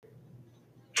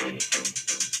Jam,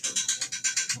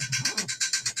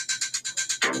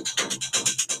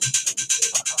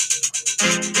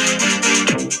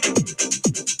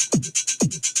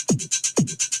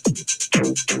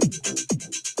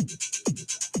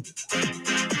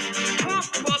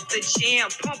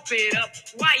 pump it up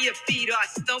while your feet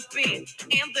are stumping,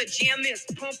 and the jam is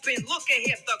pumping. Look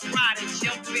ahead, the crowd is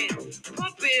jumping.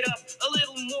 Pump it up a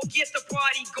little more, get the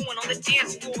party going on the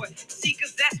dance floor. See,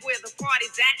 cause that's where the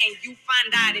party's at, and you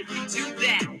find out if you do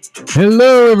that.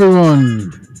 Hello,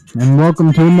 everyone, and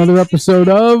welcome to another episode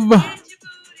of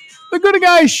The Good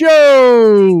Guy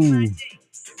Show.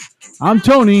 I'm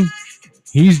Tony,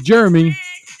 he's Jeremy,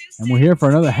 and we're here for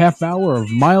another half hour of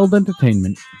mild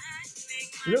entertainment.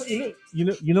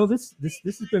 You know, this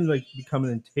has been like become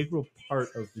an integral part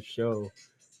of the show.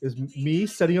 Is me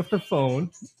setting up the phone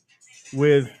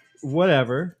with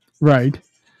whatever, right?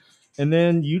 And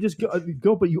then you just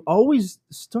go, but you always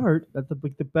start at the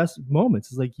best moments.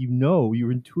 It's like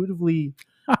you're intuitively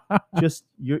just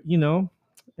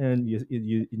and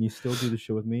you still do the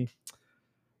show with me.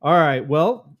 All right,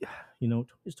 well,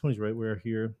 Tony's right. We're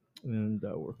here and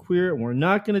we're queer, and we're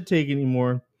not going to take it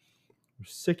anymore. We're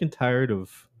sick and tired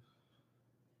of.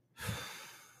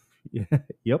 Yeah.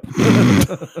 Yep.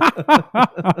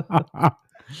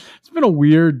 It's been a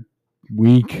weird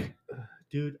week,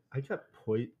 dude. I got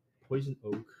poison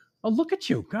oak. Oh, look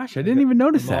at you! Gosh, I didn't even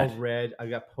notice that. All red. I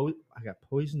got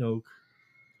poison oak.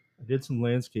 I did some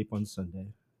landscape on Sunday.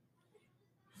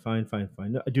 Fine.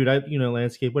 No, dude,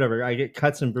 landscape, whatever. I get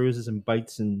cuts and bruises and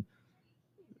bites and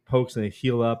pokes, and they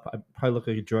heal up. I probably look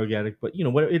like a drug addict, but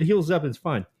it heals up and it's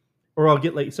fine. Or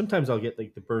sometimes I'll get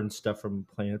the burned stuff from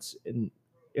plants, and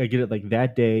I get it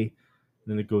that day, and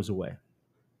then it goes away.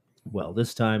 Well,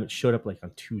 this time it showed up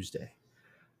on Tuesday.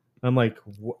 I'm like,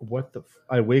 what the?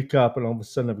 I wake up and all of a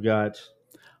sudden I've got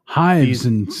hives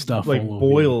and stuff,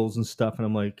 boils and stuff, and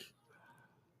I'm like,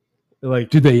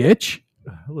 do they itch?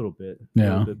 A little bit,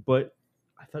 yeah. But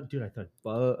I thought,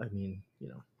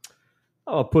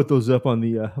 I'll put those up on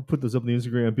the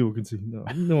Instagram. People can see. No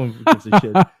one can see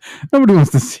shit. Nobody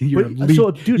wants to see your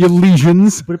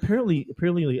lesions. But apparently,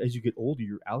 as you get older,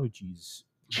 your allergies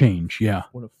change. Yeah,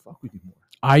 want to fuck with you more.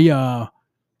 I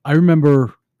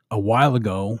remember a while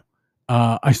ago,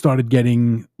 I started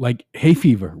getting hay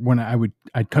fever when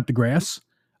I'd cut the grass.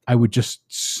 I would just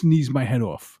sneeze my head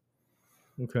off.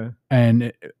 Okay,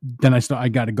 and then I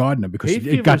got a gardener because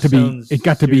it got to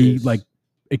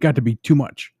be too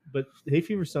much. But hay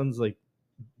fever sounds like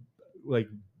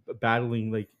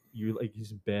battling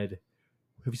he's in bed.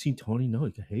 Have you seen Tony? No,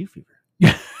 he got hay fever.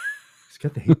 Yeah,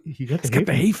 he's got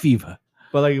the hay fever.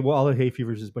 But all the hay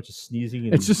fever is a bunch of sneezing.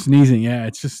 It's just sneezing. Yeah,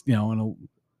 it's just an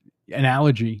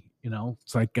allergy.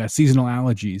 It's like seasonal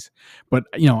allergies. But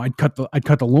I'd cut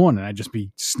the lawn and I'd just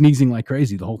be sneezing like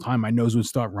crazy the whole time. My nose would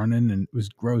start running and it was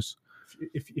gross.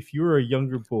 If you were a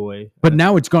younger boy, but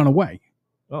now it's gone away.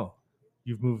 Oh.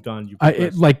 You've moved on.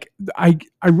 I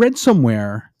read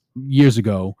somewhere years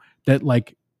ago that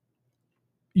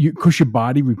because your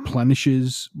body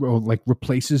replenishes or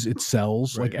replaces its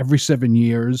cells, right. Every 7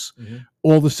 years, mm-hmm.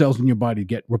 all the cells in your body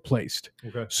get replaced.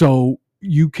 Okay. So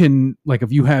you can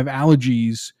if you have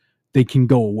allergies, they can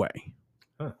go away.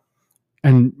 Huh.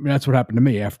 And that's what happened to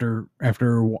me. After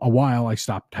a while, I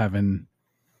stopped having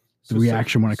the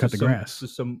reaction when I cut the grass.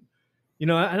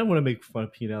 I don't want to make fun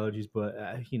of peanut allergies, but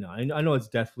I know it's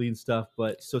deathly and stuff.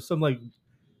 But some I'm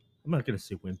not gonna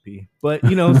say wimpy, but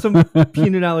some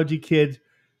peanut allergy kid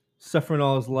suffering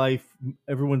all his life.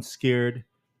 Everyone's scared.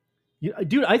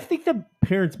 Dude, I think that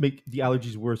parents make the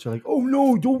allergies worse. They're like, oh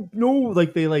no, don't no,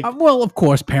 well, of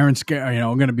course, parents are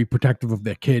going to be protective of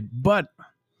their kid, but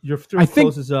your throat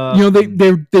closes up.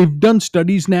 They've done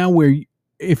studies now where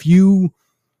if you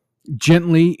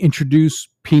gently introduce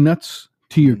peanuts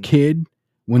to your kid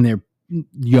when they're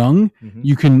young, mm-hmm.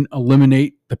 you can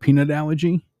eliminate the peanut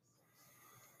allergy.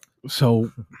 So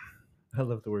I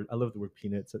love the word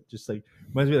peanuts. It just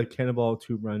reminds me of the Cannonball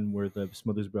Tube Run where the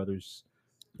Smothers Brothers,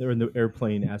 they're in the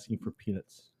airplane asking for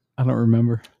peanuts. I don't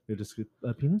remember. They're just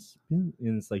peanuts, and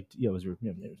it's it was weird.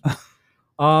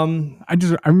 I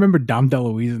remember Dom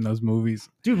DeLuise in those movies.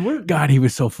 Dude, God, he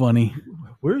was so funny.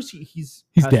 Where is he? He's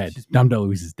dead. Dom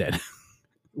DeLuise is dead.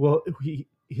 Well, he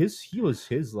was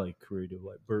his career to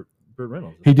Burt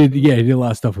Reynolds. He did a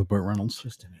lot of stuff with Burt Reynolds.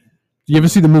 Just a minute. You ever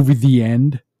see the movie The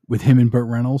End with him and Burt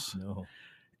Reynolds? No.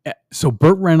 So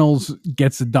Burt Reynolds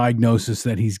gets a diagnosis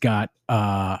that he's got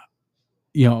a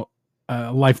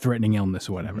life-threatening illness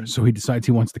or whatever. Mm-hmm. So he decides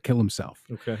he wants to kill himself.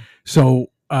 Okay. So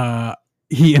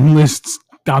he enlists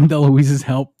Dom DeLuise's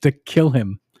help to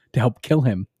help kill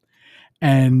him.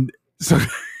 And so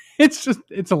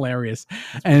it's hilarious.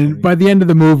 And funny. by the end of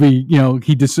the movie,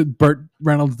 Burt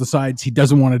Reynolds decides he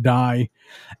doesn't want to die,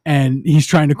 and he's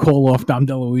trying to call off Dom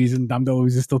DeLuise, and Dom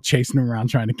DeLuise is still chasing him around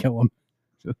trying to kill him.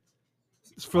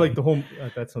 It's for like the whole.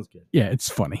 That sounds good. Yeah, it's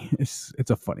funny. It's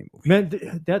a funny movie. Man,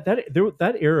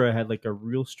 that era had like a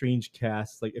real strange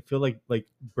cast. Like I feel like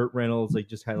Burt Reynolds like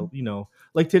just had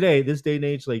like today, this day and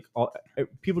age, like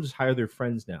people just hire their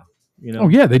friends now. Oh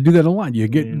yeah, they do that a lot. You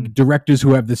get directors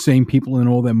who have the same people in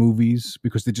all their movies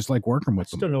because they just like working with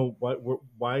them. I just don't know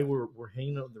why we're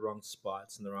hanging out in the wrong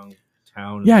spots in the wrong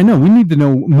town. Yeah, I know. We need to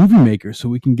know movie makers so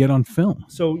we can get on film.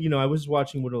 So I was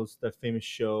watching that famous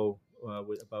show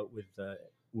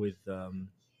with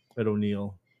Ed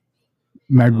O'Neill,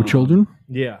 Married with Children.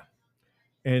 Yeah,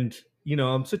 and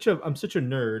I'm such a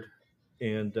nerd,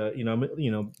 and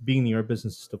I'm being in the art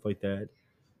business and stuff like that.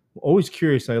 I'm always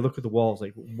curious. I look at the walls,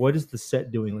 like, what is the set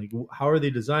doing? Like, how are they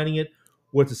designing it?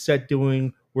 What's the set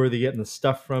doing? Where are they getting the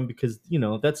stuff from? Because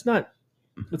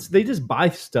they just buy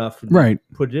stuff and right,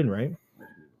 put it in, right?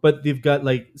 But they've got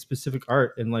like specific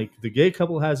art, and like the gay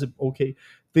couple has an okay.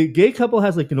 The gay couple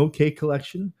has like an okay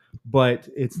collection, but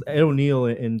it's Ed O'Neill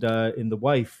and the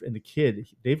wife and the kid.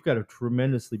 They've got a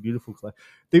tremendously beautiful collection.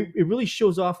 It really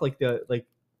shows off like the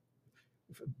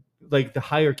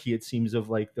hierarchy, it seems, of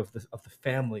the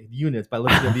family units by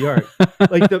looking at the art.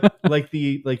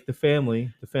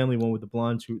 the family one with the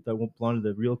blonde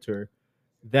the realtor.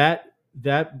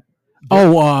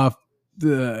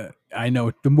 I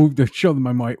know the show that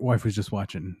my wife was just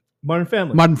watching. Modern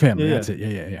Family. Yeah. That's it.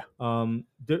 Yeah.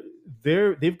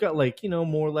 They've got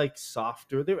more like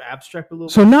softer. They're abstract a little.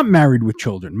 So not Married with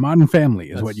Children. Modern Family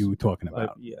is what you were talking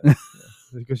about. Yeah.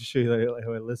 It goes to show you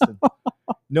how I listen.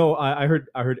 No, I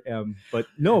heard but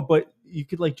no, but you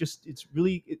could it's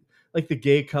really like the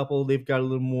gay couple. They've got a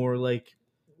little more like,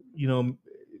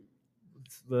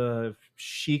 the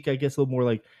chic, I guess, a little more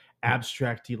like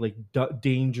abstracty, like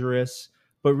dangerous.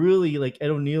 But really, like Ed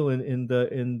O'Neill and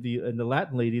the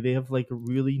Latin lady, they have like a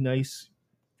really nice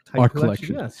art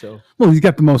collection. Yeah, so he's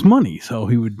got the most money, so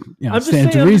he would.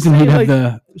 Stand to reason he'd have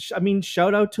the. I mean,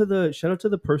 shout out to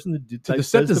the person that did the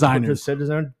set designers. The set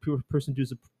designer person does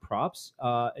the props,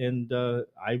 and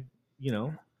I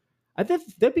think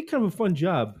that'd be kind of a fun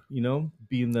job,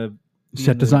 being the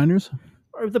set designers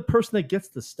or the person that gets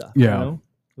the stuff. Yeah.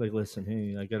 Like, listen,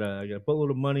 hey, I got a boatload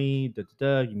of money.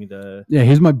 Give me the. Yeah,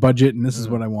 here's my budget, and this is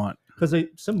what I want. Because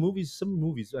some movies, I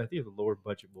think the lower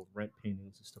budget will rent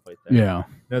paintings and stuff like that. Yeah,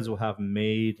 Neds will have them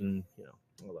made and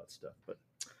all that stuff. But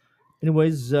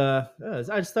anyways, I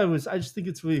just think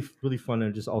it's really really fun,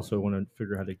 and just also want to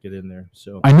figure out how to get in there.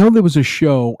 So I know there was a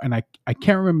show, and I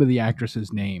can't remember the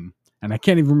actress's name, and I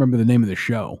can't even remember the name of the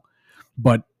show,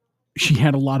 but she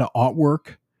had a lot of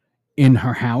artwork in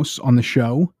her house on the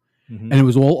show. And it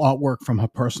was all artwork from her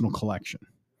personal collection.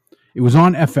 It was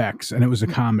on FX, and it was a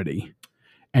comedy.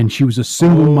 And she was a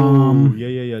single mom.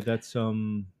 Yeah. That's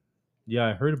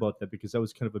I heard about that because that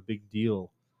was kind of a big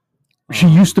deal. She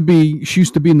used to be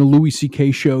in the Louis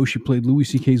C.K. show. She played Louis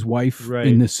C.K.'s wife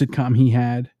in the sitcom he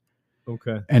had.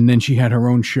 Okay. And then she had her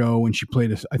own show, and she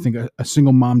played a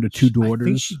single mom to two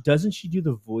daughters. I think doesn't she do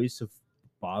the voice of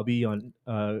Bobby on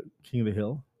King of the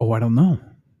Hill? Oh, I don't know.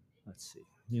 Let's see.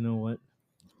 You know what?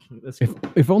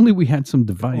 If only we had some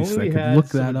device that could look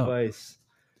that up.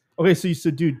 Okay, so you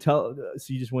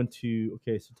just went to.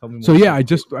 Okay, so tell me more. So yeah, I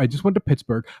just went to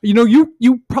Pittsburgh.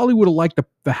 You probably would have liked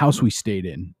the house we stayed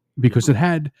in because it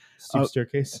had steep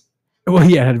staircase. Well,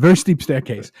 yeah, it had a very steep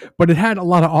staircase, but it had a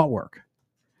lot of artwork.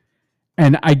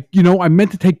 And I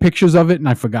meant to take pictures of it and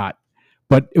I forgot,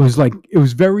 but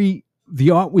the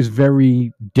art was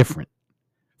very different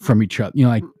from each other.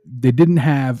 Like they didn't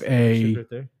have a. Right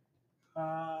there?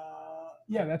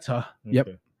 Yeah, that's her. Okay. Yep.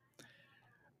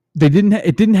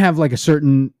 It didn't have like a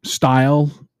certain style.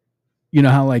 You know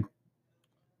how like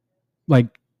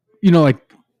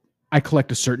I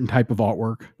collect a certain type of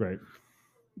artwork. Right.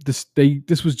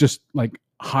 This was just like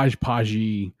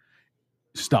hodgepodgey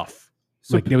stuff.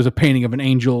 So like there was a painting of an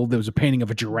angel, there was a painting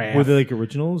of a giraffe. Were they like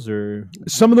originals or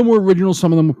some of them were originals,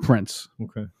 some of them were prints.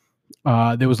 Okay.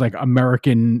 There was like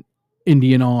American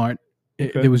Indian art.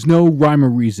 Okay. There was no rhyme or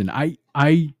reason. I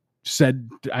said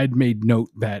I'd made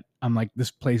note that I'm like, this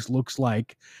place looks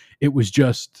like it was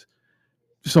just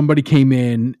somebody came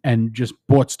in and just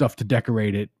bought stuff to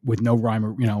decorate it with no rhyme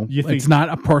or it's not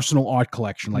a personal art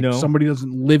collection. Like somebody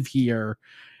doesn't live here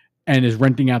and is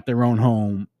renting out their own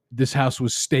home. This house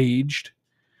was staged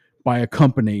by a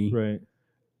company, right?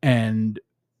 And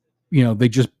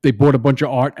they bought a bunch of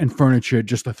art and furniture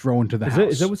just to throw into the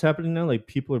house. Is that what's happening now? Like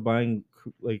people are buying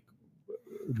like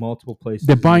multiple places.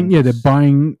 They buy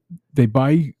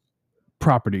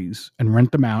properties and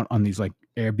rent them out on these like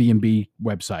Airbnb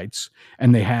websites,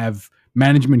 and they have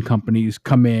management companies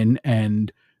come in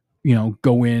and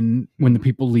go in when the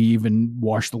people leave and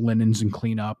wash the linens and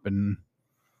clean up. And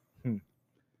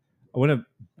I want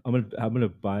to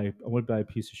buy a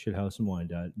piece of shit house in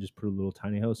Wyandotte. Just put a little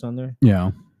tiny house on there.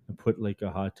 Yeah. And put like a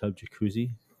hot tub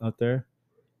jacuzzi out there,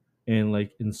 and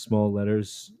like in small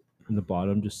letters in the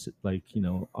bottom, just like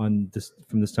on this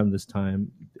from this time to this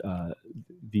time,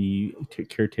 the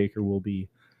caretaker will be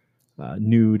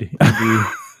nude.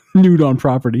 Nude on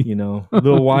property. A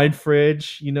little wine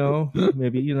fridge.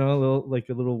 Maybe a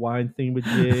little wine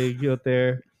thingamajig out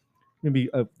there. Maybe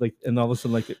and all of a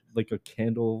sudden like a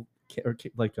candle or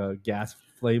like a gas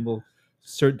flame will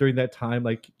start during that time,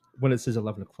 like when it says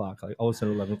 11 o'clock, like all of a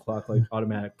sudden 11 o'clock, like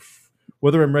automatic,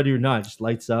 whether I'm ready or not, just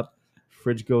lights up,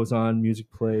 fridge goes on,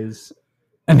 music plays,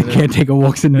 and the caretaker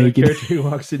walks in naked. The caretaker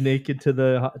walks in naked to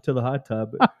the hot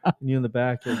tub, and you in the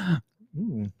back.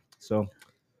 So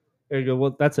there you go.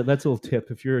 Well, that's a little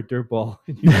tip if you're a dirtball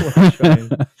and you want to try and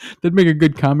that'd make a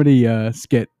good comedy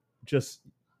skit.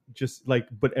 Just like,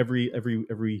 but every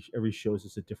show is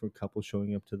just a different couple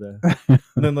showing up to the,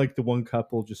 and then like the one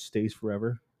couple just stays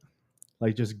forever,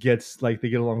 like just gets like they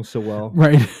get along so well,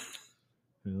 right?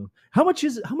 How much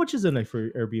is a night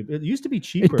for Airbnb? It used to be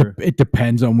cheaper. It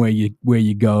depends on where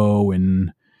you go,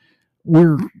 and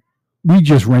we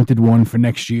just rented one for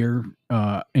next year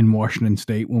in Washington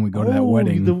State when we go to that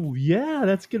wedding.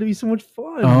 That's gonna be so much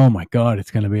fun. Oh my god,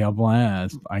 it's gonna be a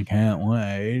blast! I can't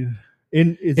wait.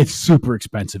 It's super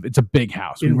expensive. It's a big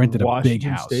house. We rented a big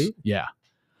house. State? Yeah.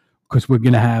 Because we're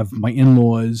going to have my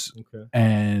in-laws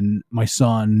and my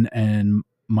son and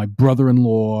my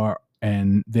brother-in-law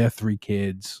and their 3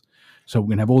 kids. So we're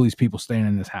going to have all these people staying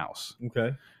in this house.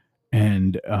 Okay.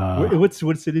 And what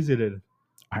city is it in?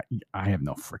 I have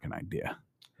no freaking idea.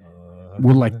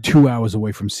 We're like 2 hours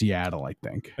away from Seattle, I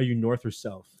think. Are you north or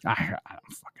south? I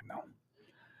don't fucking know.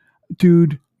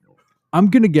 Dude, I'm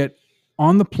going to get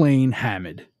on the plane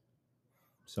hammered.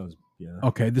 Sounds, yeah.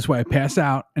 Okay, this way I pass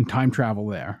out and time travel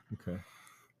there. Okay.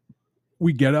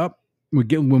 We get up.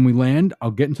 When we land,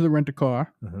 I'll get into the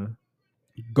rent-a-car,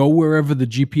 go wherever the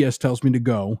GPS tells me to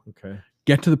go,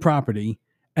 get to the property,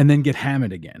 and then get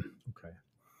hammered again. Okay.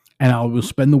 And I will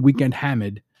spend the weekend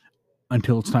hammered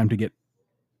until it's time to get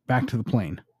back to the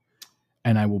plane.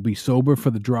 And I will be sober for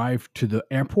the drive to the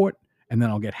airport, and then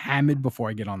I'll get hammered before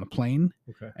I get on the plane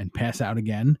and pass out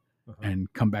again.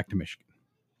 And come back to Michigan.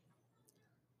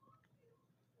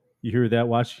 You hear that,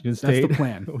 Washington State? That's the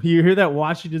plan. You hear that,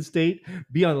 Washington State?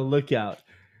 Be on the lookout.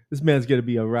 This man's going to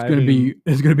be arriving.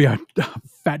 It's going to be a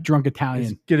fat drunk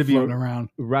Italian. It's going to be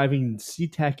around. Arriving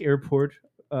SeaTac Airport,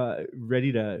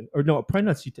 ready to, or no, probably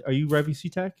not SeaTac. Are you arriving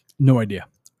SeaTac? No idea.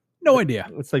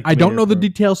 It's like I don't know the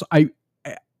details.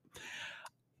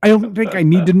 I don't think I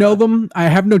need to know them. I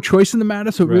have no choice in the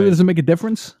matter, so it really doesn't make a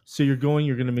difference. So you're going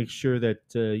to make sure that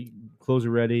clothes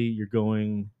are ready. You're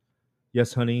going,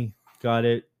 yes, honey, got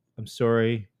it. I'm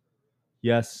sorry.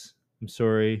 Yes, I'm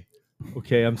sorry.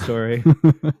 Okay, I'm sorry.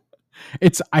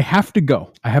 I have to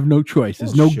go. I have no choice.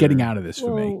 There's no getting out of this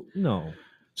for me. No.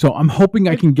 So I'm hoping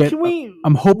I can get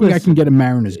I can get a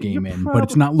Mariners game in, but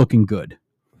it's not looking good.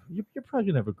 You're probably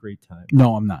going to have a great time.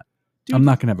 No, I'm not. Dude, I'm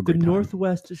not going to have a great time. The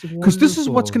Northwest is wonderful. Because this is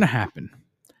what's going to happen.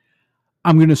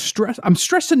 I'm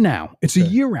stressing now. It's a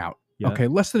year out. Yeah. Okay,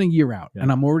 less than a year out. Yeah.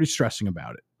 And I'm already stressing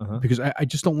about it. Because I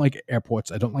just don't like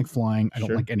airports. I don't like flying. I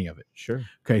don't like any of it. Sure.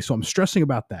 Okay, so I'm stressing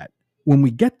about that. When we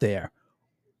get there,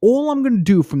 all I'm going to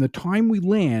do from the time we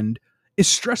land is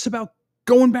stress about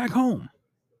going back home.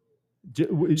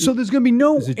 So there's going to be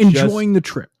no enjoying the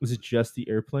trip. Was it just the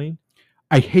airplane?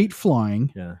 I hate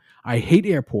flying. Yeah. I hate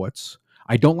airports.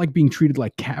 I don't like being treated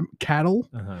like cattle.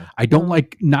 I don't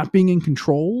like not being in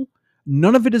control.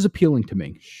 None of it is appealing to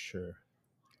me. Sure.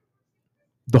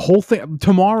 The whole thing.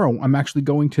 Tomorrow, I'm actually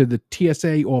going to the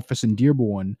TSA office in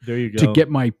Dearborn to get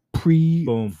my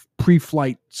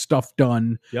pre-flight stuff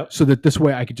done. Yep. So that this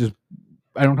way I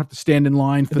don't have to stand in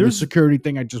line for the security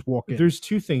thing. I just walk in. There's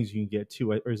 2 things you can get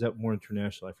too, or is that more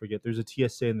international? I forget. There's a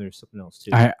TSA and there's something else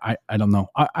too. I don't know.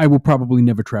 I will probably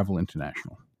never travel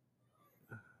international.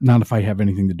 Not if I have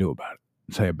anything to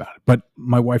say about it. But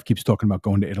my wife keeps talking about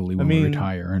going to Italy when we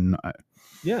retire, and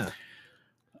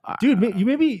dude,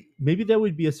 maybe that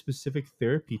would be a specific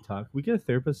therapy talk. We get a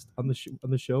therapist on the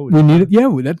show. We need it. Yeah,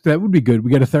 that would be good. We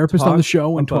get a therapist on the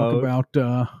show and talk about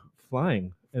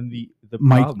flying and the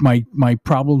my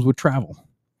problems with travel.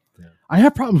 Yeah. I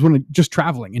have problems when just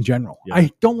traveling in general. Yeah.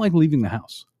 I don't like leaving the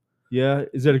house. Yeah,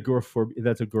 is that agoraphobia?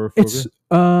 That's agoraphobia. It's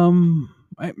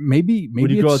maybe when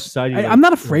you go outside. I'm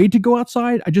not afraid to go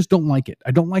outside. I just don't like it.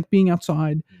 I don't like being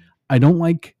outside. I don't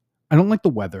like the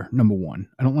weather. Number one,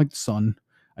 I don't like the sun.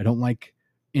 I don't like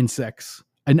insects.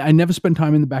 I never spend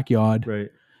time in the backyard. Right.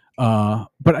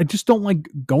 But I just don't like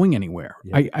going anywhere.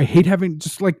 Yeah. I hate having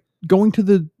just like going to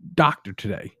the doctor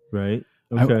today. Right.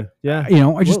 Okay. Yeah. I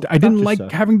didn't doctor like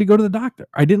stuff. having to go to the doctor.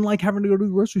 I didn't like having to go to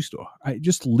the grocery store. I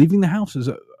just leaving the house is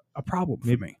a problem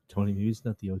for me. Tony, maybe it's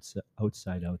not the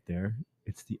outside out there.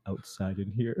 It's the outside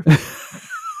in here.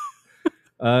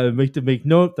 Make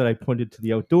note that I pointed to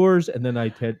the outdoors, and then I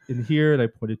had in here, and I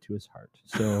pointed to his heart.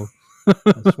 So I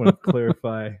just want to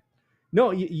clarify.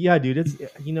 No, yeah, dude, it's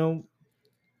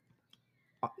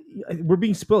we're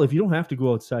being spoiled. If you don't have to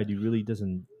go outside,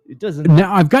 it doesn't.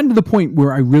 Now I've gotten to the point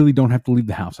where I really don't have to leave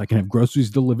the house. I can have groceries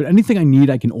delivered. Anything I need,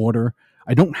 I can order.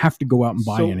 I don't have to go out and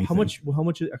buy anything. How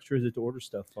much extra is it to order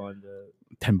stuff on?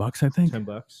 $10, I think.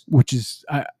 $10, which is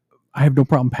I have no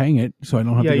problem paying it, so I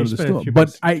don't have to go to the store.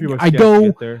 But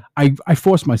I I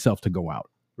force myself to go out.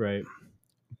 Right.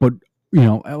 But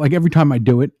like every time I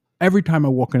do it, every time I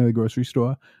walk into the grocery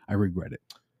store, I regret it.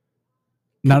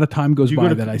 Not a time goes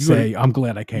by that I say, I'm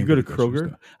glad I came. You go to Kroger?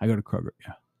 Store. I go to Kroger,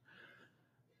 yeah.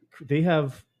 They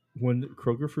have, when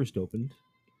Kroger first opened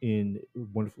in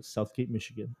wonderful Southgate,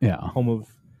 Michigan, home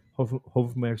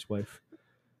of my ex-wife,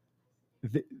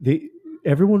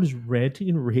 everyone was ranting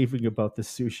and raving about the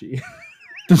sushi.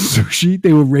 The sushi?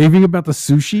 They were raving about the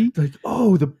sushi? Like,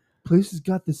 oh, the place has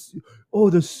got this. Oh,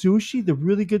 the sushi, the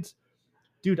really good.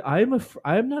 Dude, I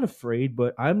am not afraid,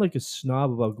 but I'm like a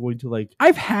snob about going to like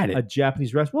I've had it. A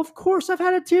Japanese restaurant. Well, of course, I've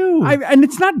had it too. And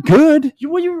it's not good.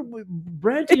 You're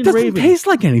ranting and raving. It doesn't taste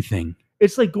like anything.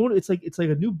 It's like it's like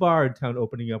a new bar in town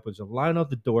opening up. There's a line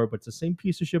out the door, but it's the same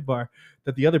piece of shit bar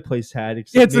that the other place had.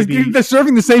 Except they're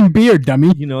serving the same beer,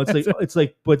 dummy. It's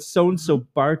like but so and so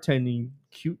bartending,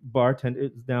 cute bartender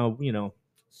is now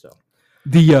so.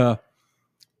 The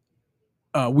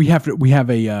we have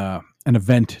an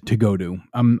event to go to.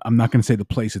 I'm not going to say the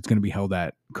place it's going to be held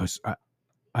at because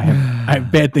I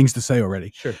have bad things to say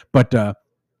already. Sure, but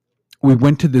we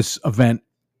went to this event,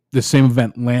 the same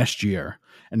event last year,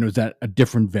 and it was at a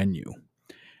different venue,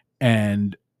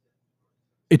 and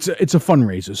it's a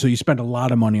fundraiser. So you spend a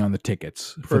lot of money on the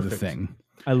tickets for the thing.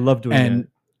 I love doing that.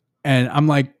 And I'm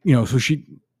like, so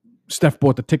Steph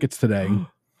bought the tickets today.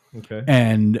 Okay,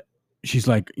 and she's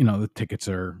like, the tickets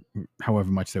are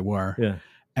however much they were. Yeah.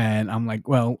 And I'm like,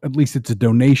 well, at least it's a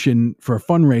donation for a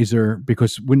fundraiser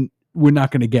because we're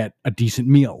not going to get a decent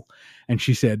meal. And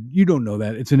she said, you don't know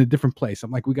that. It's in a different place.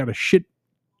 I'm like, we got a shit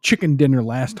chicken dinner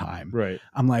last time. Right.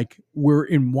 I'm like, we're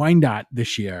in Wyandotte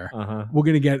this year. Uh-huh. We're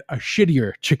going to get a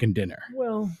shittier chicken dinner.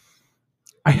 Well,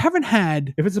 I haven't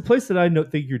had. If it's a place that I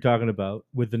think you're talking about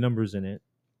with the numbers in it.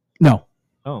 No.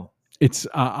 Oh. It's,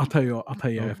 I'll tell you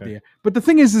okay. after. But the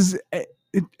thing is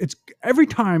it's every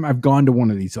time I've gone to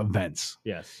one of these events,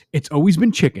 yes, it's always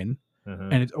been chicken, uh-huh.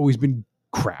 and it's always been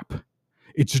crap.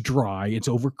 It's dry, it's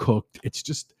overcooked. It's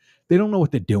just they don't know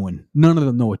what they're doing. None of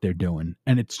them know what they're doing,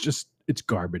 and it's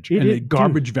garbage.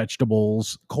 Garbage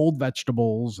vegetables, cold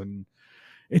vegetables, and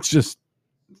it's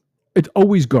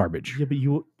always garbage. Yeah, but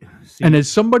you see, and as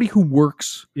somebody who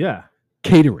works,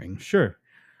 catering, sure,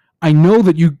 I know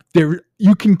that you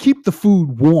can keep the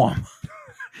food warm.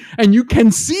 And you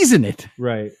can season it,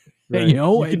 right?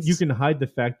 You can hide the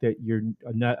fact that you're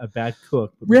not a bad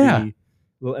cook. But a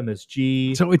little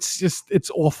MSG. So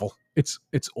it's awful. It's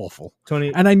awful,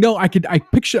 Tony. And I know I can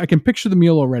picture the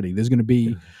meal already. There's going to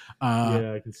be,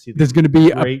 I can see. There's going to be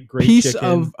great piece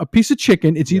chicken. a piece of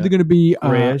chicken. It's either going to be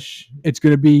grayish. It's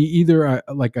going to be either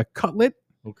like a cutlet,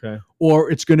 okay,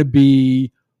 or it's going to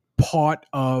be part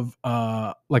of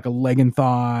like a leg and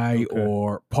thigh,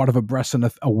 or part of a breast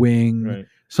and a wing. Right.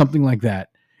 Something like that.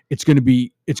 It's going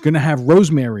to have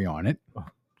rosemary on it. Oh,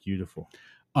 beautiful.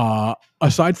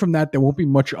 Aside from that, there won't be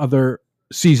much other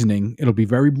seasoning. It'll be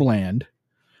very bland.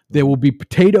 There will be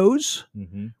potatoes,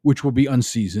 which will be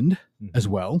unseasoned as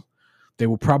well. They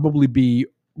will probably be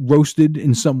roasted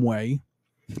in some way,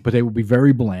 but they will be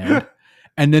very bland.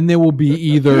 And then there will be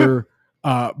either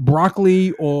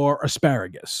broccoli or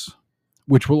asparagus,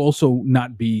 which will also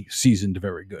not be seasoned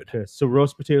very good. Okay, so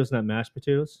roast potatoes, not mashed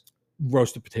potatoes?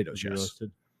 Roasted potatoes, yes.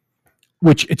 Roasted.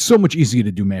 Which it's so much easier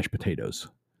to do mashed potatoes.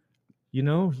 You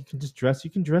can just dress.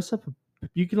 You can dress up.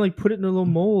 You can like put it in a little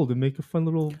mold and make a fun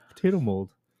little potato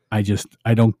mold. I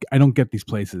don't get these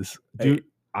places. Dude,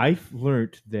 I've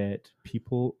learned that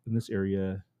people in this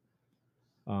area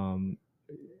are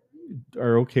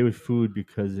okay with food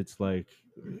because it's like,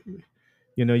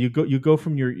 you go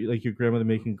from your grandmother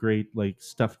making great like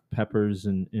stuffed peppers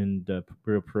and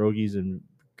pierogies and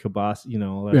kibas,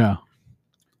 all that. Yeah.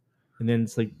 And then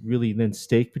it's like then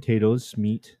steak, potatoes,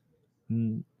 meat,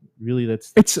 and really,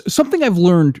 it's something I've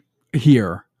learned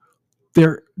here.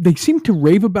 They seem to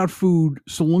rave about food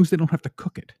so long as they don't have to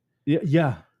cook it.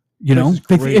 Yeah. You know,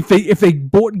 This is great. if they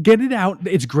get it out,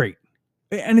 it's great.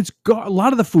 And a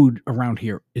lot of the food around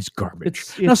here is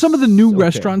garbage. Now, some of the new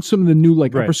restaurants, some of the new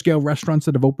upper scale restaurants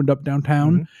that have opened up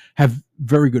downtown have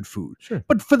very good food. Sure.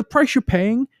 But for the price you're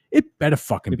paying, it better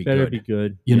fucking be good. It better be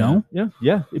good. You know?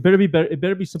 Yeah. It better be better. It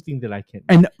better be something that I can.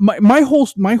 And my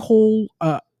whole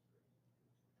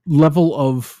level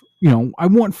of, I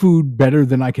want food better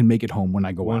than I can make at home when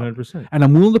I go 100%. out. And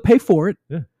I'm willing to pay for it.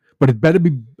 Yeah. But it better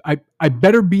be I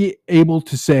better be able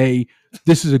to say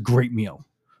this is a great meal.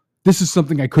 This is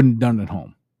something I couldn't have done at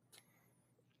home.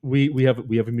 We have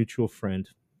a mutual friend,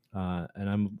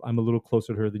 and I'm a little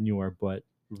closer to her than you are, but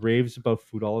raves about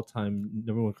food all the time.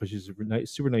 Number one, because she's a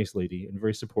super nice lady and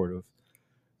very supportive.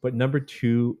 But number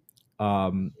two,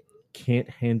 can't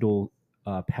handle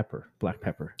black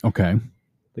pepper. Okay.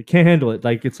 They can't handle it.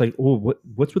 Like it's like, oh,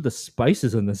 what's with the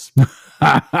spices in this?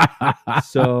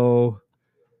 So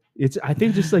I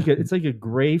think just like it's like a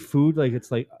gray food. Like it's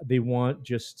like they want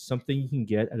just something you can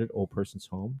get at an old person's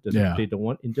home. They don't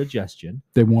want indigestion.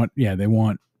 They want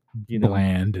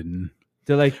bland and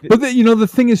they're like. But the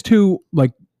thing is too,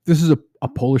 like this is a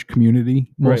Polish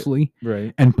community mostly,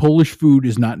 right? And Polish food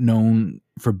is not known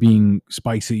for being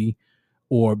spicy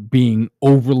or being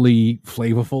overly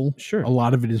flavorful. Sure, a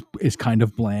lot of it is kind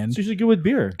of bland. It's usually good with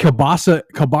beer.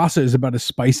 Kielbasa is about as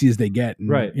spicy as they get, and,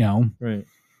 right? Right.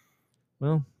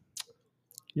 Well.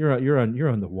 You're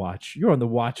on the watch. You're on the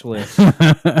watch list.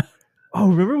 Oh,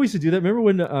 remember we used to do that? Remember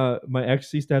when my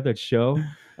ex used to have that show?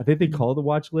 I think they called the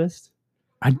watch list.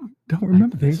 I don't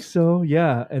remember. I think so.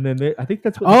 Yeah, and then I think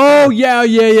that's what. Yeah.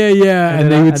 And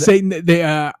they would say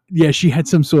she had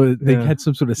some sort of had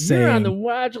some sort of saying. You're on the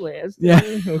watch list. Yeah.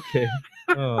 Okay.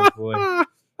 Oh boy.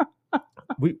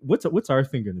 What's our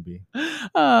thing going to be?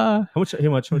 How much time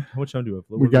do we have?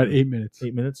 We got 8 minutes.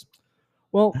 8 minutes.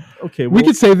 Well, okay. We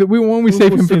could save that. We'll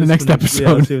save him for the next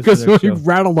episode because we've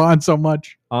rattled on so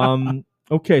much.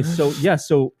 Okay. So yeah.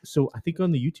 So I think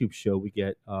on the YouTube show we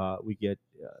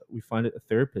find a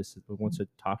therapist that wants to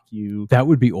talk to you. That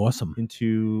would be awesome.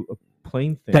 Into a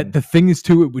plane thing. That the thing is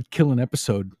too, it would kill an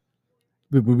episode.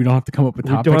 We don't have to come up with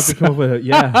topics. We don't have to come up with it.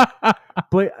 Yeah.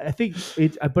 But I think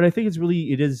it's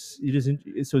really it is.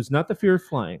 So it's not the fear of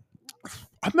flying.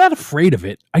 I'm not afraid of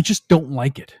it. I just don't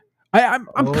like it. I'm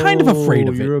kind of afraid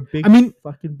of it. You're a big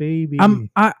fucking baby.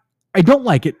 I don't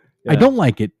like it. Yeah. I don't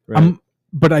like it. Right.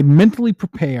 But I mentally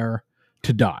prepare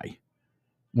to die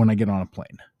when I get on a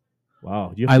plane.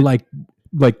 Wow.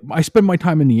 I spend my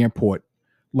time in the airport,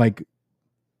 like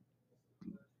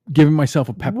giving myself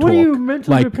a pep talk. What are you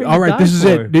mentally preparing all right, this is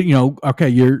for? it.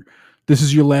 Okay, this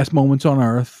is your last moments on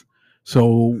Earth.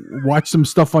 So watch some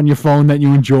stuff on your phone that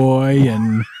you enjoy,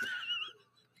 and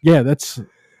yeah, that's.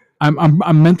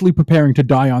 I'm mentally preparing to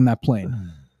die on that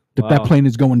plane. That plane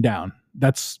is going down.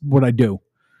 That's what I do.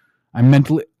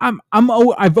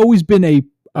 I've always been a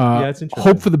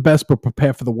hope for the best but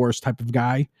prepare for the worst type of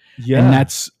guy. Yeah,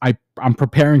 and I'm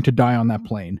preparing to die on that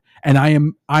plane, and I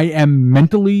am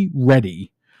mentally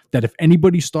ready that if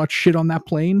anybody starts shit on that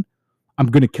plane, I'm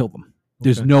gonna kill them.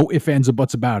 There's no ifs, ands, or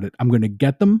buts about it. I'm gonna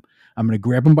get them. I'm gonna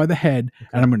grab them by the head,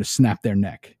 and I'm gonna snap their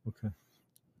neck. Okay.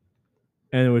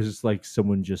 And it was just like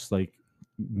someone just like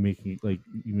making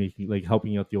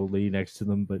helping out the old lady next to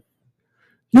them, but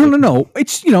no.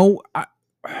 It's like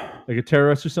a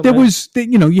terrorist or something. There was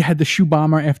you had the shoe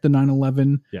bomber after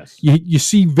 9/11. Yes, you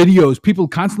see videos. People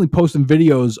constantly posting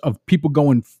videos of people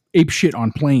going ape shit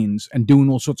on planes and doing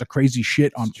all sorts of crazy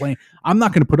shit on planes. I'm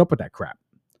not going to put up with that crap.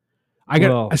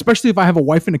 Especially if I have a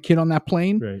wife and a kid on that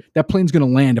plane. Right. That plane's going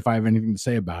to land if I have anything to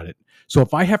say about it. So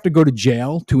if I have to go to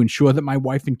jail to ensure that my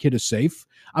wife and kid are safe,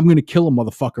 I'm going to kill a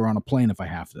motherfucker on a plane if I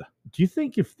have to. Do you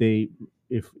think if they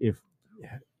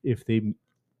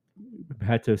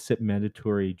had to set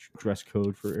mandatory dress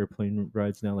code for airplane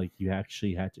rides now, like you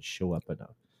actually had to show up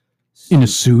in a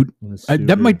suit,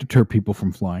 that might deter people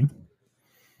from flying?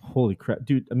 Holy crap,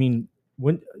 dude! I mean,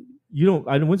 when's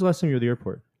the last time you were at the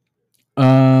airport?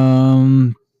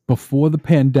 Before the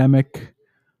pandemic,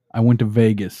 I went to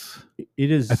Vegas.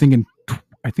 It is. I think in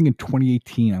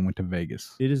 2018 I went to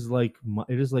Vegas. It is like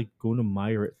going to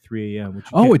Meijer at 3 a.m.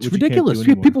 It's ridiculous.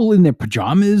 You have people in their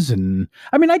pajamas, and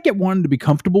I mean, I get wanting to be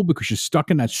comfortable because you're stuck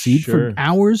in that seat for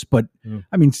hours. But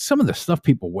I mean, some of the stuff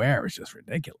people wear is just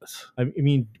ridiculous. I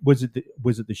mean, was it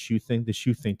the shoe thing? The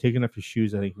shoe thing, taking off your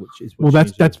shoes. I think which is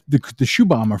that's the shoe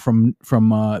bomber from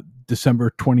December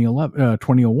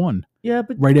 2001. Yeah,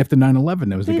 but right after 9/11,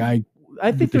 there was the guy.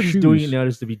 I think they're just doing it now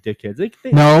just to be dickheads.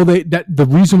 No, the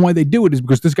reason why they do it is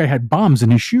because this guy had bombs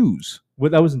in his shoes. Well,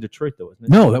 that was in Detroit, though, wasn't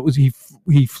it? No, that was he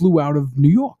flew out of New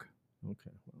York.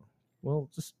 Okay. Well,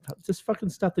 just fucking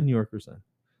stop the New Yorkers then.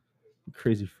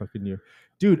 Crazy fucking New York,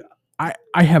 dude.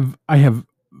 I have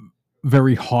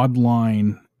very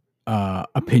hardline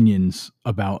opinions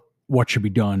about what should be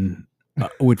done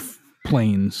with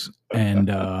planes, and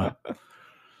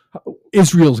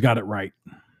Israel's got it right.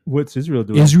 What's Israel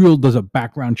doing? Israel does a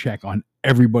background check on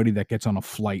everybody that gets on a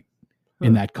flight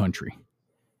in that country.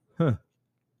 Huh.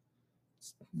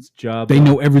 It's job. They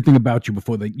know everything about you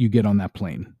before you get on that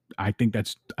plane. I think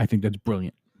that's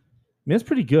brilliant. I mean, that's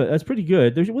pretty good. That's pretty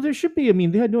good. There should be. I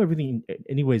mean, they had know everything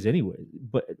anyways.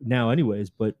 But now,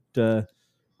 But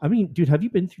I mean, dude, have you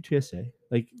been through TSA?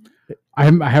 Like, I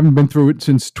haven't been through it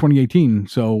since 2018.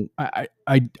 So I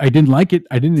didn't like it.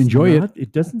 I didn't enjoy it.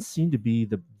 It doesn't seem to be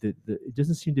the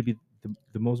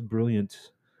most brilliant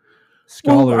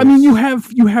scholars. Well, I mean, you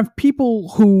have people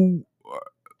who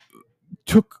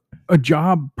took a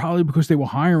job probably because they were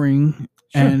hiring,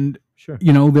 and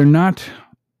they're not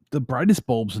the brightest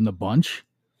bulbs in the bunch.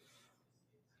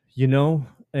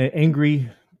 Angry,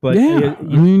 but yeah. I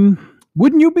mean,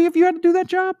 wouldn't you be if you had to do that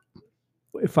job?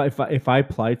 If I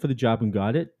applied for the job and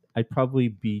got it, I'd probably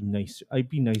be nicer. I'd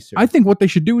be nicer. I think what they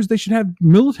should do is they should have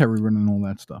military running all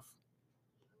that stuff.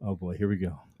 Oh boy, here we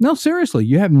go. No, seriously,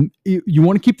 you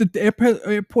want to keep the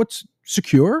airports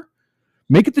secure?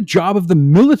 Make it the job of the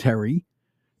military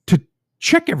to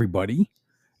check everybody,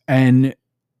 and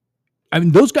I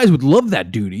mean those guys would love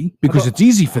that duty because it's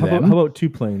easy for them. How about 2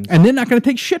 planes? And they're not going to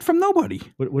take shit from nobody.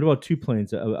 What about 2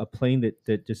 planes? A plane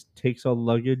that just takes all the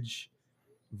luggage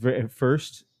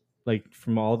first, like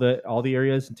from all the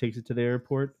areas, and takes it to the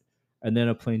airport, and then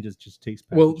a plane just takes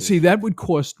passengers. Well, see, that would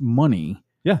cost money.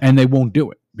 Yeah, and they won't do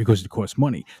it because it costs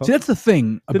money. See, that's the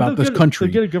thing about this country.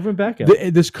 They get a government back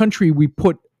at this country. We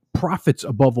put profits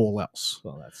above all else.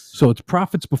 Well, so it's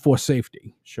profits before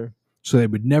safety. Sure. So they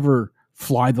would never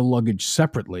fly the luggage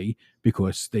separately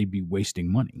because they'd be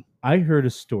wasting money. I heard a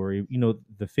story.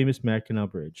 The famous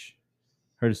Mackinac Bridge.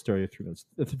 Heard a story of 3 months.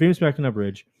 The famous Mackinac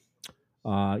Bridge.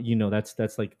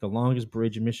 That's like the longest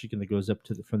bridge in Michigan that goes up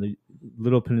from the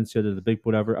little peninsula to the big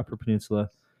upper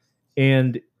peninsula,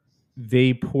 and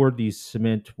they poured these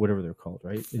cement, whatever they're called,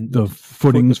 right? The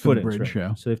footings for the bridge, right?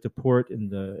 Yeah. So they have to pour it in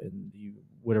the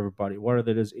whatever body of water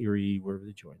that is, Erie, wherever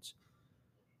the joins.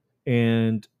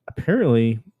 And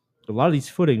apparently, a lot of these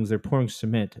footings, they're pouring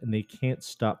cement, and they can't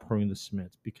stop pouring the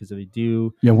cement because if they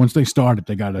do, once they start it,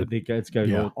 it's got to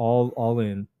go all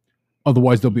in.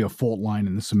 Otherwise, there'll be a fault line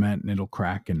in the cement, and it'll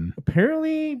crack. And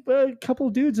apparently, a couple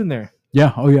of dudes in there.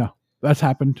 Yeah. Oh, yeah. That's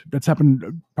happened. That's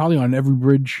happened probably on every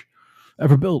bridge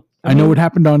ever built. I know it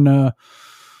happened on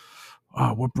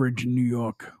what bridge in New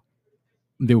York?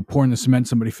 They were pouring the cement.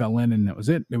 Somebody fell in, and that was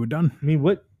it. They were done. I mean,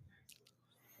 what?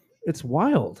 It's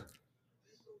wild.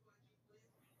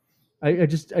 I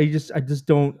just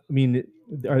don't. I mean,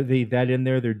 are they that in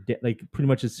there? They're like pretty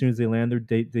much as soon as they land,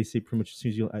 they say pretty much as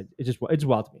soon as you. It's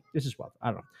wild to me. It's just wild.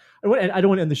 I don't know. I don't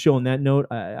want to end the show on that note.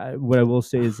 What I will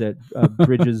say is that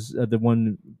bridges, the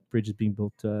one bridge is being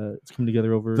built. It's coming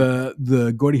together over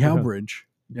the Gordie Howe Bridge.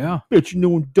 Yeah, bitch, no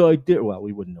one died there. Well,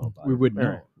 we wouldn't know about it. We wouldn't know.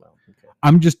 Right. Well,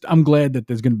 okay. I'm glad that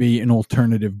there's going to be an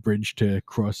alternative bridge to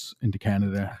cross into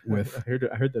Canada with. I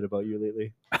heard that about you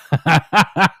lately.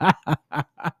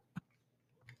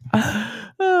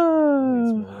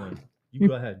 You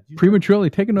go ahead. Prematurely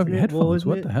taking off your headphones.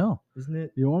 What the hell? Isn't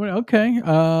it? You want me? Okay.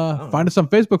 Find us on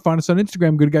Facebook. Find us on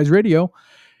Instagram. Good Guys Radio.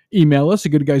 Email us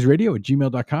at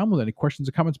goodguysradio@gmail.com with any questions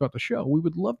or comments about the show. We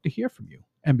would love to hear from you.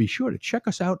 And be sure to check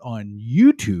us out on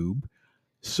YouTube.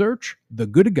 Search The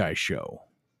Good Guys Show.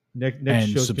 Next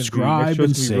and subscribe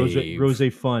and save. Rose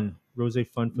Fun. Rose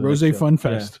Fun. Rose Fun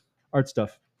Fest. Yeah. Art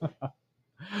stuff.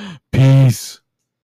 Peace.